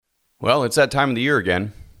Well, it's that time of the year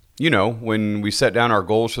again. You know, when we set down our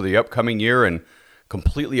goals for the upcoming year and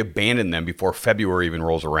completely abandon them before February even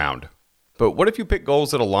rolls around. But what if you pick goals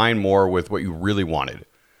that align more with what you really wanted,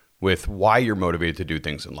 with why you're motivated to do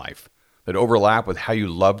things in life, that overlap with how you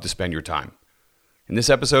love to spend your time? In this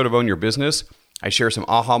episode of Own Your Business, I share some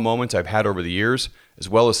aha moments I've had over the years, as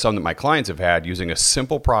well as some that my clients have had using a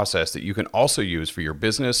simple process that you can also use for your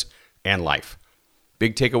business and life.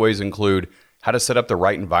 Big takeaways include how to set up the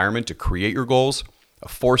right environment to create your goals, a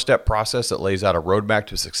 4-step process that lays out a roadmap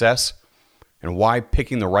to success, and why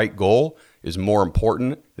picking the right goal is more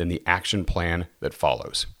important than the action plan that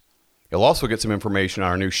follows. You'll also get some information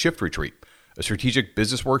on our new Shift Retreat, a strategic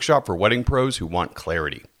business workshop for wedding pros who want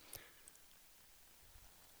clarity.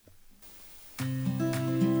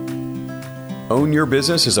 Own Your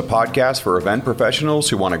Business is a podcast for event professionals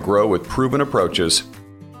who want to grow with proven approaches.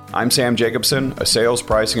 I'm Sam Jacobson, a sales,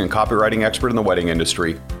 pricing, and copywriting expert in the wedding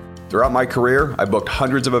industry. Throughout my career, I've booked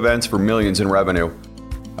hundreds of events for millions in revenue.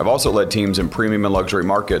 I've also led teams in premium and luxury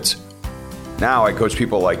markets. Now I coach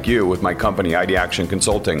people like you with my company, ID Action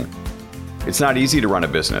Consulting. It's not easy to run a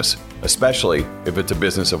business, especially if it's a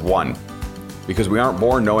business of one, because we aren't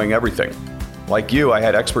born knowing everything. Like you, I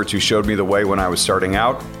had experts who showed me the way when I was starting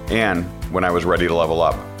out and when I was ready to level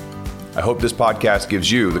up. I hope this podcast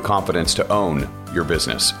gives you the confidence to own your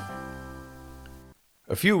business.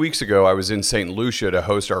 A few weeks ago, I was in St. Lucia to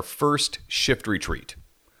host our first Shift Retreat.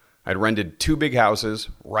 I'd rented 2 big houses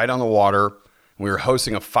right on the water, and we were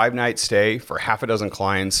hosting a 5-night stay for half a dozen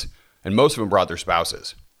clients, and most of them brought their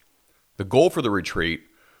spouses. The goal for the retreat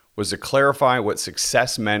was to clarify what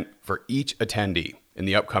success meant for each attendee in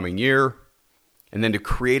the upcoming year, and then to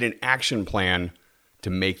create an action plan to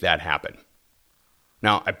make that happen.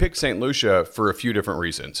 Now, I picked St. Lucia for a few different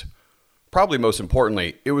reasons. Probably most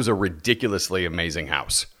importantly, it was a ridiculously amazing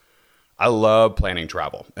house. I love planning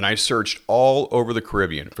travel, and I searched all over the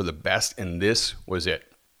Caribbean for the best, and this was it.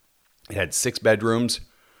 It had 6 bedrooms,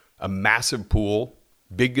 a massive pool,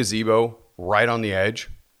 big gazebo right on the edge,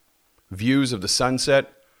 views of the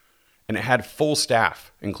sunset, and it had full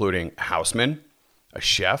staff, including a houseman, a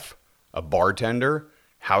chef, a bartender,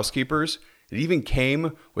 housekeepers. It even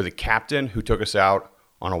came with a captain who took us out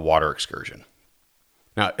on a water excursion.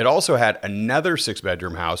 Now, it also had another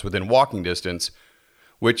 6-bedroom house within walking distance,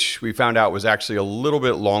 which we found out was actually a little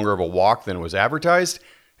bit longer of a walk than was advertised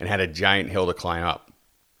and had a giant hill to climb up.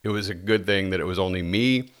 It was a good thing that it was only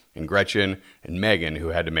me and Gretchen and Megan who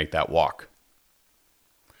had to make that walk.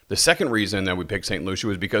 The second reason that we picked St. Lucia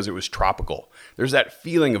was because it was tropical. There's that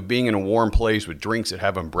feeling of being in a warm place with drinks that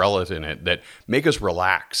have umbrellas in it that make us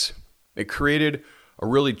relax. It created a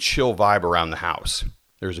really chill vibe around the house.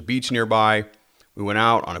 There's a beach nearby. We went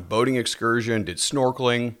out on a boating excursion, did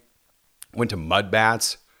snorkeling, went to mud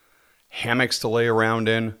baths, hammocks to lay around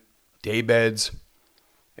in, day beds,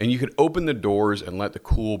 and you could open the doors and let the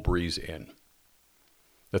cool breeze in.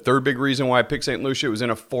 The third big reason why I picked St. Lucia was in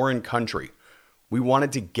a foreign country. We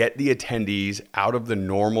wanted to get the attendees out of the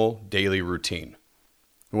normal daily routine.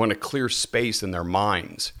 We want to clear space in their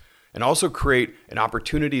minds and also create an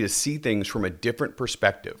opportunity to see things from a different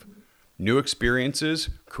perspective. New experiences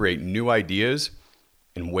create new ideas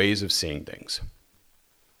and ways of seeing things.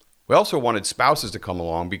 We also wanted spouses to come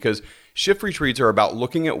along because Shift Retreats are about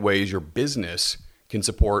looking at ways your business can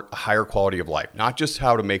support a higher quality of life, not just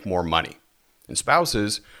how to make more money. And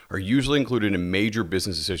spouses are usually included in major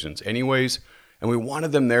business decisions anyways, and we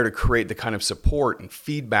wanted them there to create the kind of support and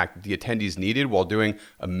feedback that the attendees needed while doing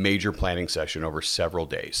a major planning session over several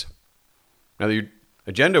days. Now, the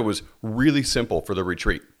agenda was really simple for the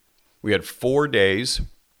retreat. We had 4 days,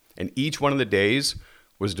 and each one of the days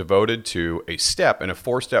was devoted to a step in a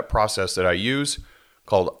 4-step process that I use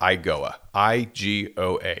called IGOA,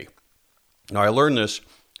 I-G-O-A. Now, I learned this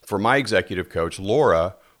from my executive coach,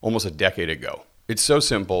 Laura, almost a decade ago. It's so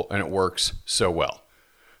simple, and it works so well.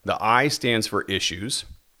 The I stands for issues,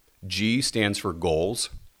 G stands for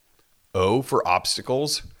goals, O for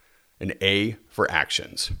obstacles, and A for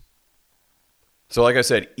actions. So like I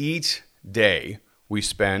said, each day we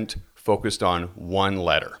spent focused on one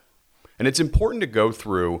letter. And it's important to go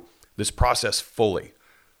through this process fully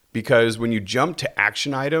because when you jump to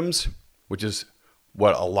action items, which is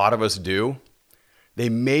what a lot of us do, they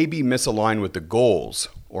may be misaligned with the goals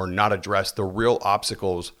or not address the real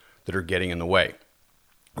obstacles that are getting in the way.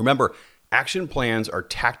 Remember, action plans are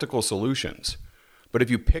tactical solutions, but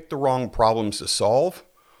if you pick the wrong problems to solve,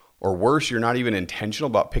 or worse, you're not even intentional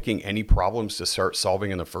about picking any problems to start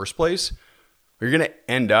solving in the first place, you're going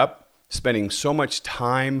to end up spending so much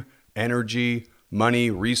time, energy, money,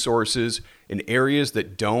 resources in areas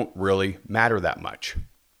that don't really matter that much.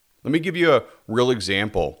 Let me give you a real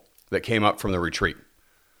example that came up from the retreat.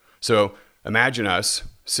 So imagine us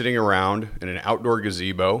sitting around in an outdoor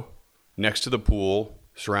gazebo next to the pool,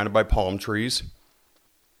 surrounded by palm trees.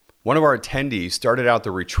 One of our attendees started out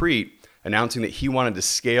the retreat announcing that he wanted to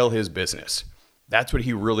scale his business. That's what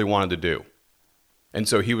he really wanted to do. And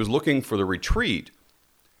so he was looking for the retreat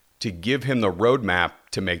to give him the roadmap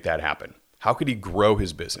to make that happen. How could he grow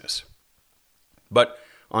his business? But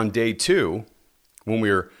on day 2, when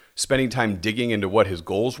we were spending time digging into what his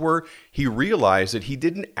goals were, he realized that he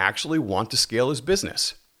didn't actually want to scale his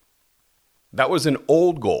business. That was an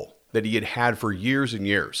old goal that he had had for years and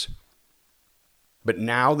years. But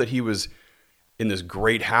now that he was in this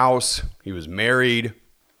great house, he was married,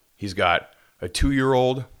 he's got a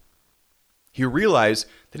 2-year-old, he realized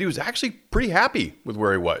that he was actually pretty happy with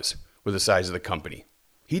where he was with the size of the company.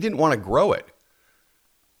 He didn't want to grow it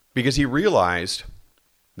because he realized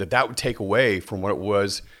that that would take away from what it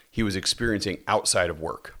was he was experiencing outside of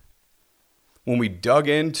work. When we dug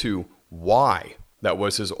into why that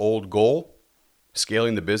was his old goal,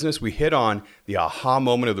 scaling the business, we hit on the aha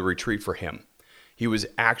moment of the retreat for him. He was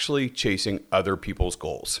actually chasing other people's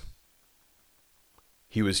goals.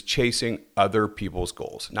 He was chasing other people's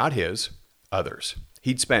goals, not his, others.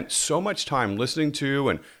 He'd spent so much time listening to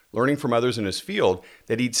and learning from others in his field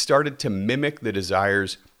that he'd started to mimic the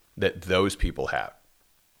desires that those people have.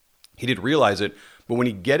 He didn't realize it, but when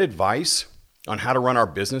he get advice on how to run our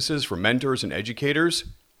businesses from mentors and educators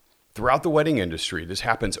throughout the wedding industry, this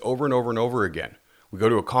happens over and over and over again. We go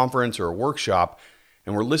to a conference or a workshop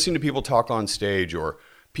and we're listening to people talk on stage or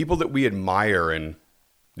people that we admire and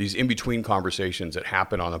these in-between conversations that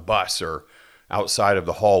happen on a bus or outside of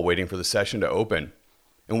the hall waiting for the session to open.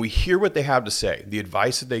 And we hear what they have to say, the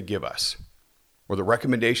advice that they give us, or the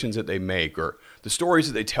recommendations that they make, or the stories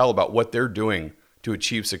that they tell about what they're doing to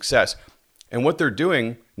achieve success. And what they're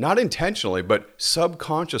doing, not intentionally, but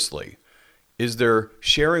subconsciously, is they're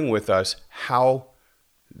sharing with us how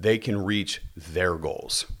they can reach their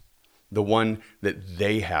goals, the one that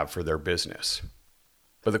they have for their business.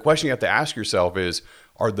 But the question you have to ask yourself is,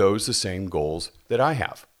 are those the same goals that I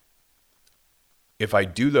have? If I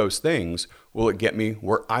do those things, will it get me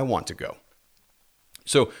where I want to go?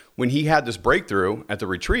 So when he had this breakthrough at the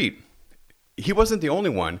retreat, he wasn't the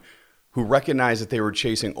only one who recognized that they were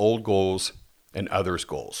chasing old goals and others'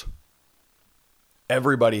 goals.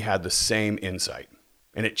 Everybody had the same insight,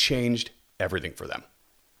 and it changed everything for them.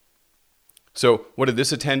 So what did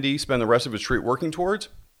this attendee spend the rest of his retreat working towards?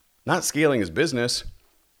 Not scaling his business.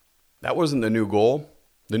 That wasn't the new goal.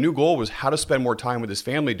 The new goal was how to spend more time with his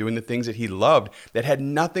family doing the things that he loved that had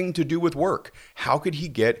nothing to do with work. How could he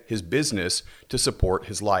get his business to support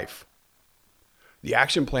his life? The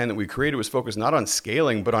action plan that we created was focused not on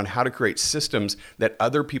scaling, but on how to create systems that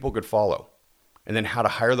other people could follow, and then how to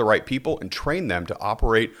hire the right people and train them to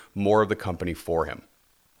operate more of the company for him.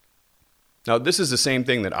 Now, this is the same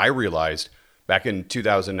thing that I realized back in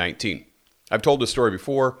 2019. I've told this story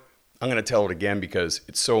before. I'm going to tell it again because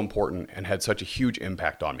it's so important and had such a huge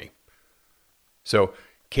impact on me. So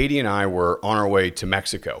Katie and I were on our way to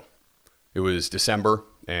Mexico. It was December,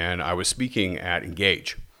 and I was speaking at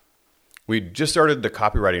Engage. We'd just started the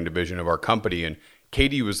copywriting division of our company, and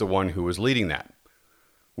Katie was the one who was leading that.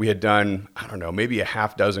 We had done, maybe a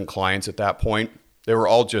half dozen clients at that point. They were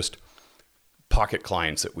all just pocket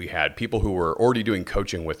clients that we had, people who were already doing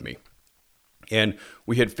coaching with me. And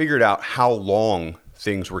we had figured out how long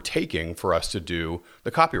things were taking for us to do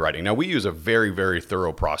the copywriting. Now, we use a very, very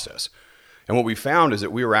thorough process. And what we found is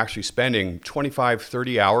that we were actually spending 25,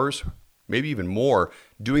 30 hours, maybe even more,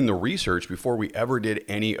 doing the research before we ever did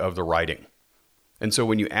any of the writing. And so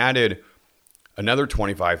when you added another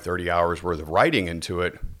 25, 30 hours worth of writing into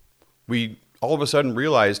it, we all of a sudden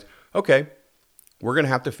realized, okay, we're going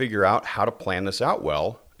to have to figure out how to plan this out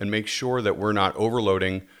well and make sure that we're not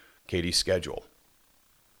overloading Katie's schedule.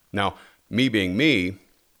 Now, me being me,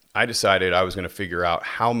 I decided I was going to figure out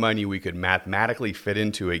how many we could mathematically fit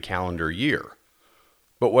into a calendar year.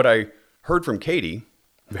 But what I heard from Katie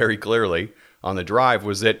very clearly on the drive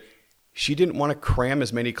was that she didn't want to cram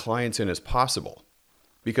as many clients in as possible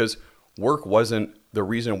because work wasn't the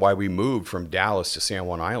reason why we moved from Dallas to San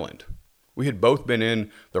Juan Island. We had both been in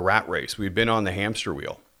the rat race. We'd been on the hamster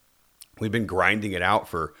wheel. We'd been grinding it out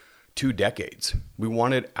for 2 decades. We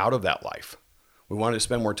wanted out of that life. We wanted to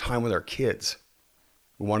spend more time with our kids.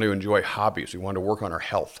 We wanted to enjoy hobbies. We wanted to work on our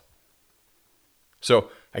health. So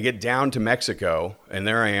I get down to Mexico, and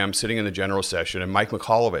there I am sitting in the general session, and Mike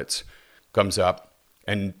Michalowicz comes up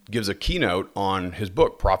and gives a keynote on his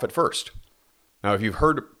book, Profit First. Now, if you've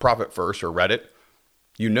heard Profit First or read it,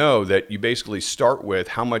 you know that you basically start with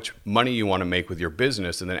how much money you want to make with your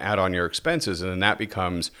business and then add on your expenses. And then that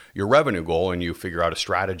becomes your revenue goal and you figure out a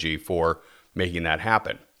strategy for making that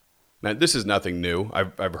happen. Now, this is nothing new.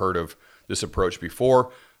 I've heard of this approach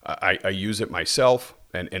before. I use it myself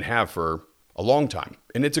and have for a long time.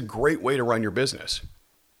 And it's a great way to run your business.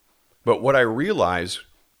 But what I realized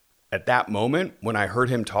at that moment when I heard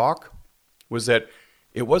him talk was that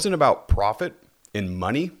it wasn't about profit and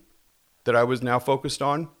money that I was now focused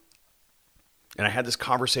on. And I had this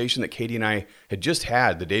conversation that Katie and I had just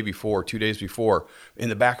had the day before, 2 days before, in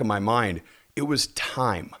the back of my mind. It was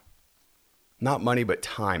time. Not money, but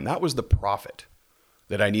time. That was the profit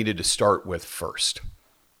that I needed to start with first.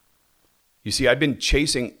 You see, I'd been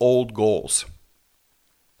chasing old goals,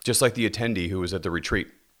 just like the attendee who was at the retreat.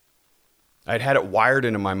 I'd had it wired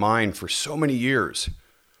into my mind for so many years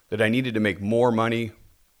that I needed to make more money,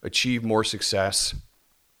 achieve more success,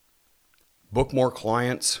 book more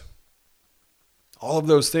clients. All of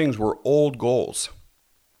those things were old goals.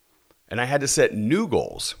 And I had to set new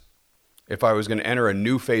goals if I was going to enter a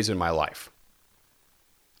new phase in my life.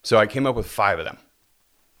 So I came up with 5 of them.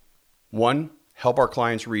 1, help our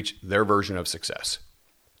clients reach their version of success.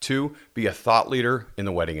 2, be a thought leader in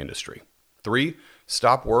the wedding industry. 3,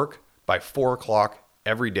 stop work by 4 o'clock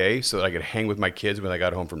every day so that I could hang with my kids when I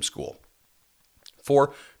got home from school.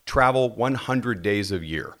 4, travel 100 days a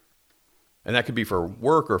year. And that could be for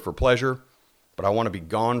work or for pleasure, but I want to be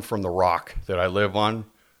gone from the rock that I live on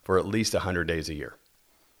for at least 100 days a year.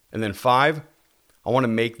 And then 5, I want to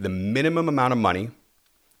make the minimum amount of money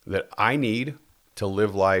that I need to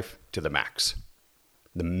live life to the max.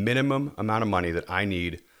 The minimum amount of money that I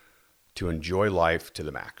need to enjoy life to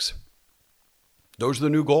the max. Those are the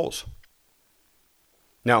new goals.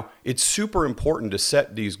 Now, it's super important to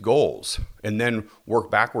set these goals and then work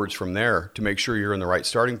backwards from there to make sure you're in the right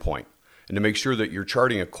starting point and to make sure that you're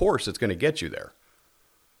charting a course that's going to get you there.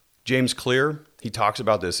 James Clear, he talks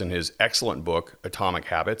about this in his excellent book, Atomic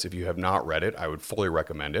Habits. If you have not read it, I would fully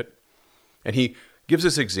recommend it. And he gives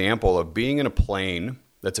this example of being in a plane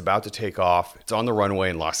that's about to take off. It's on the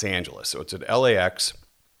runway in Los Angeles. So it's at LAX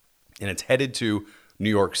and it's headed to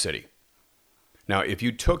New York City. Now, if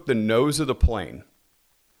you took the nose of the plane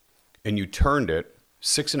and you turned it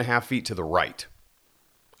 6.5 feet to the right,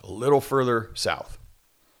 a little further south,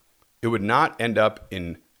 it would not end up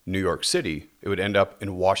in New York City. It would end up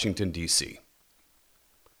in Washington, D.C.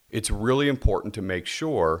 It's really important to make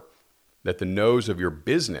sure that the nose of your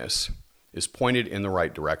business is pointed in the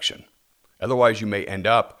right direction. Otherwise, you may end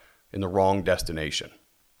up in the wrong destination.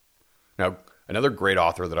 Now, another great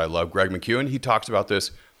author that I love, Greg McKeown, he talks about this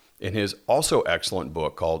in his also excellent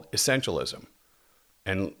book called Essentialism.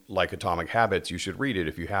 And like Atomic Habits, you should read it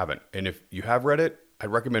if you haven't. And if you have read it, I'd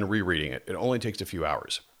recommend rereading it. It only takes a few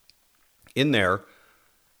hours. In there,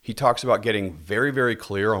 he talks about getting very, very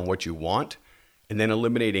clear on what you want and then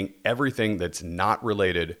eliminating everything that's not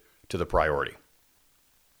related to the priority.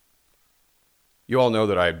 You all know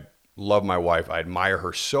that I love my wife. I admire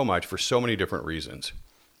her so much for so many different reasons.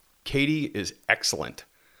 Katie is excellent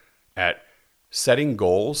at setting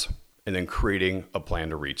goals and then creating a plan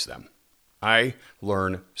to reach them. I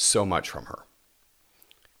learn so much from her.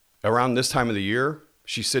 Around this time of the year,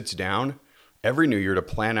 she sits down every new year to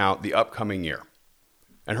plan out the upcoming year.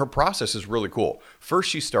 And her process is really cool. First,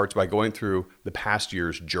 she starts by going through the past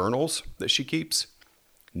year's journals that she keeps,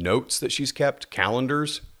 notes that she's kept,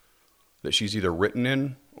 calendars that she's either written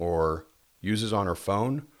in or uses on her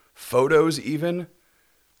phone, photos even,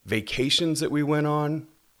 vacations that we went on.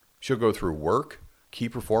 She'll go through work, key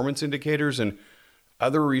performance indicators, and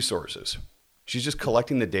other resources. She's just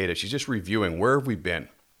collecting the data. She's just reviewing where have we been.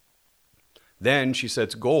 Then she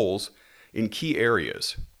sets goals in key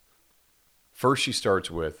areas. First, she starts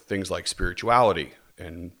with things like spirituality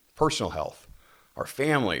and personal health, our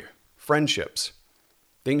family, friendships,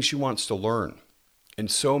 things she wants to learn, and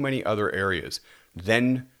so many other areas.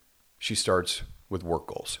 Then she starts with work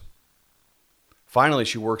goals. Finally,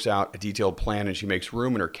 she works out a detailed plan and she makes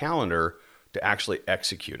room in her calendar to actually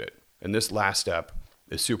execute it. And this last step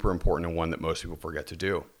is super important and one that most people forget to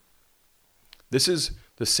do. This is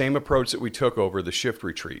the same approach that we took over the shift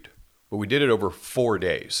retreat, but we did it over 4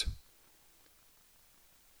 days.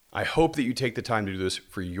 I hope that you take the time to do this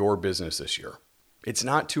for your business this year. It's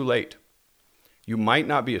not too late. You might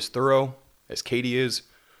not be as thorough as Katie is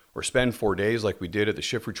or spend 4 days like we did at the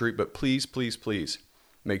shift retreat, but please, please, please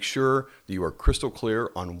make sure that you are crystal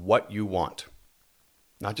clear on what you want.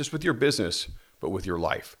 Not just with your business, but with your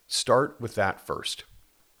life. Start with that first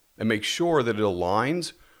and make sure that it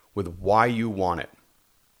aligns with why you want it.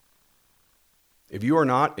 If you are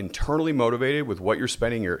not internally motivated with what you're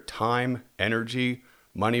spending your time, energy,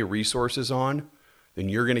 money, resources on, then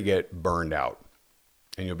you're going to get burned out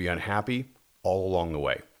and you'll be unhappy all along the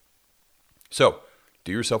way. So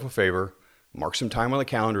do yourself a favor, mark some time on the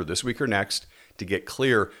calendar this week or next to get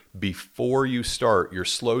clear before you start your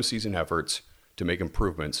slow season efforts to make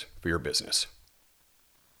improvements for your business.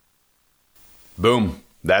 Boom.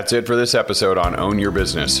 That's it for this episode on Own Your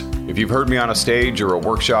Business. If you've heard me on a stage or a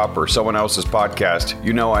workshop or someone else's podcast,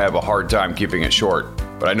 you know I have a hard time keeping it short,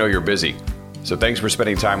 but I know you're busy. So thanks for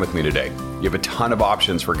spending time with me today. You have a ton of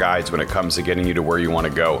options for guides when it comes to getting you to where you want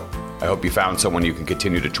to go. I hope you found someone you can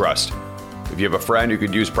continue to trust. If you have a friend who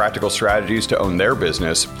could use practical strategies to own their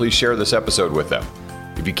business, please share this episode with them.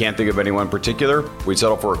 If you can't think of anyone in particular, we'd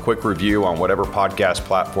settle for a quick review on whatever podcast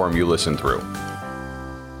platform you listen through.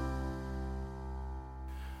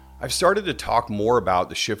 I've started to talk more about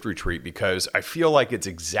the Shift Retreat because I feel like it's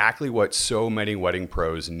exactly what so many wedding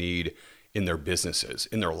pros need in their businesses,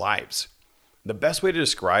 in their lives. The best way to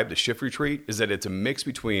describe the Shift Retreat is that it's a mix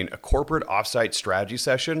between a corporate offsite strategy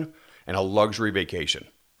session and a luxury vacation.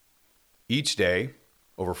 Each day,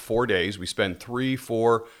 over 4 days, we spend 3,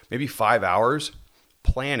 4, maybe 5 hours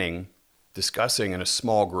planning, discussing in a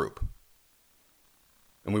small group.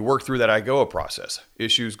 And we work through that IGOA process: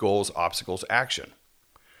 issues, goals, obstacles, action.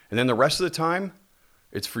 And then the rest of the time,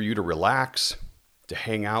 it's for you to relax, to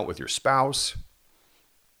hang out with your spouse,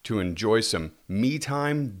 to enjoy some me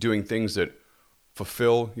time, doing things that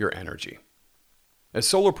fulfill your energy. As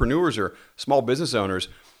solopreneurs or small business owners,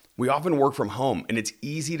 we often work from home, and it's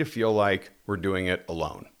easy to feel like we're doing it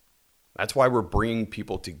alone. That's why we're bringing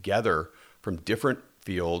people together from different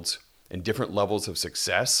fields and different levels of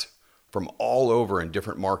success from all over in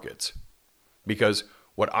different markets. Because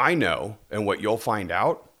what I know and what you'll find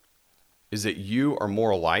out is that you are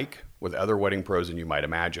more alike with other wedding pros than you might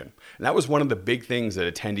imagine. And that was one of the big things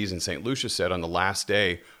that attendees in St. Lucia said on the last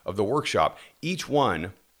day of the workshop. Each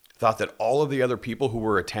one thought that all of the other people who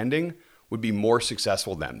were attending would be more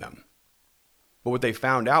successful than them. But what they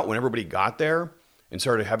found out when everybody got there and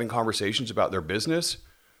started having conversations about their business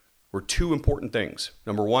were two important things.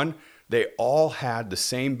 Number one, they all had the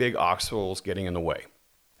same big obstacles getting in the way,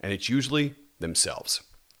 and it's usually themselves.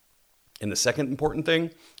 And the second important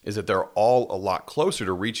thing is that they're all a lot closer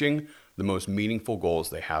to reaching the most meaningful goals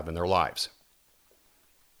they have in their lives.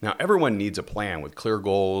 Now, everyone needs a plan with clear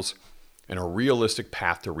goals and a realistic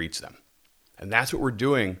path to reach them. And that's what we're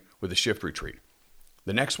doing with the Shift Retreat.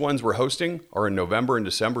 The next ones we're hosting are in November and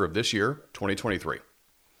December of this year, 2023.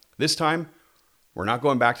 This time, we're not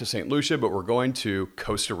going back to St. Lucia, but we're going to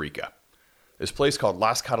Costa Rica. This place called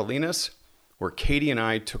Las Catalinas, where Katie and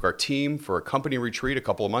I took our team for a company retreat a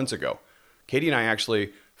couple of months ago. Katie and I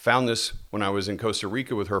actually found this when I was in Costa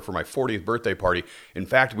Rica with her for my 40th birthday party. In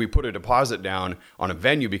fact, we put a deposit down on a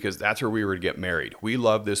venue because that's where we were to get married. We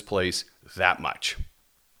love this place that much.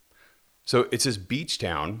 So it's this beach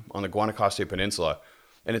town on the Guanacaste Peninsula,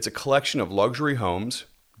 and it's a collection of luxury homes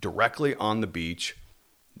directly on the beach,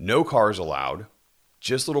 no cars allowed,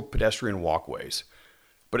 just little pedestrian walkways.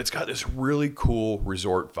 But it's got this really cool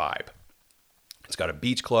resort vibe. It's got a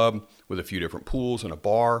beach club with a few different pools and a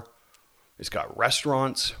bar. It's got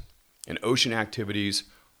restaurants and ocean activities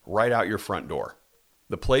right out your front door.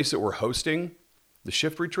 The place that we're hosting the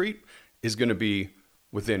Shift Retreat is going to be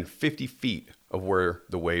within 50 feet of where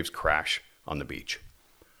the waves crash on the beach.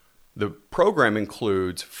 The program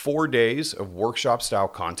includes 4 days of workshop-style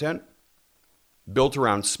content built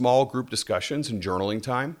around small group discussions and journaling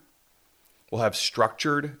time. We'll have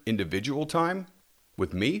structured individual time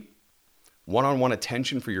with me, one-on-one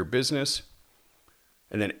attention for your business,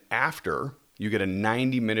 and then after, you get a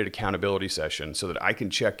 90-minute accountability session so that I can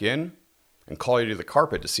check in and call you to the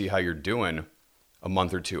carpet to see how you're doing a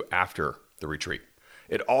month or two after the retreat.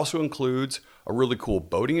 It also includes a really cool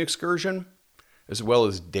boating excursion, as well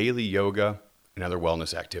as daily yoga and other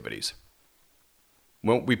wellness activities.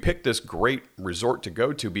 Well, we picked this great resort to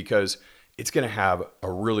go to because it's going to have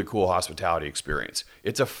a really cool hospitality experience.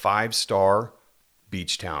 It's a 5-star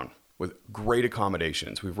beach town with great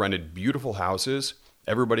accommodations. We've rented beautiful houses.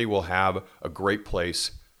 Everybody will have a great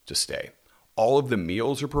place to stay. All of the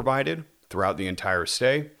meals are provided throughout the entire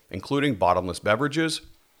stay, including bottomless beverages.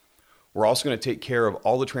 We're also going to take care of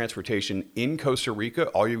all the transportation in Costa Rica.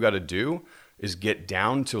 All you've got to do is get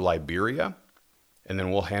down to Liberia, and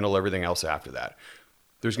then we'll handle everything else after that.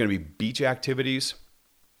 There's going to be beach activities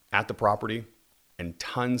at the property and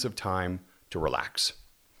tons of time to relax.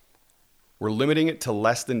 We're limiting it to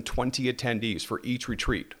less than 20 attendees for each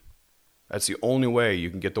retreat. That's the only way you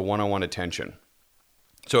can get the one-on-one attention.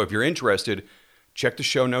 So if you're interested, check the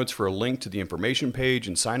show notes for a link to the information page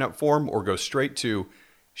and sign-up form, or go straight to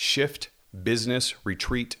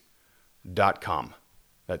shiftbusinessretreat.com.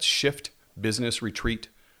 That's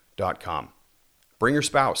shiftbusinessretreat.com. Bring your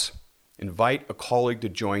spouse. Invite a colleague to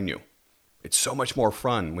join you. It's so much more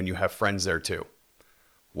fun when you have friends there too.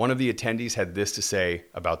 One of the attendees had this to say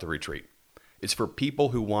about the retreat. It's for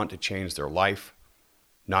people who want to change their life,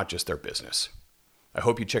 not just their business. I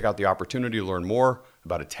hope you check out the opportunity to learn more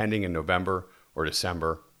about attending in November or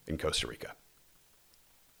December in Costa Rica.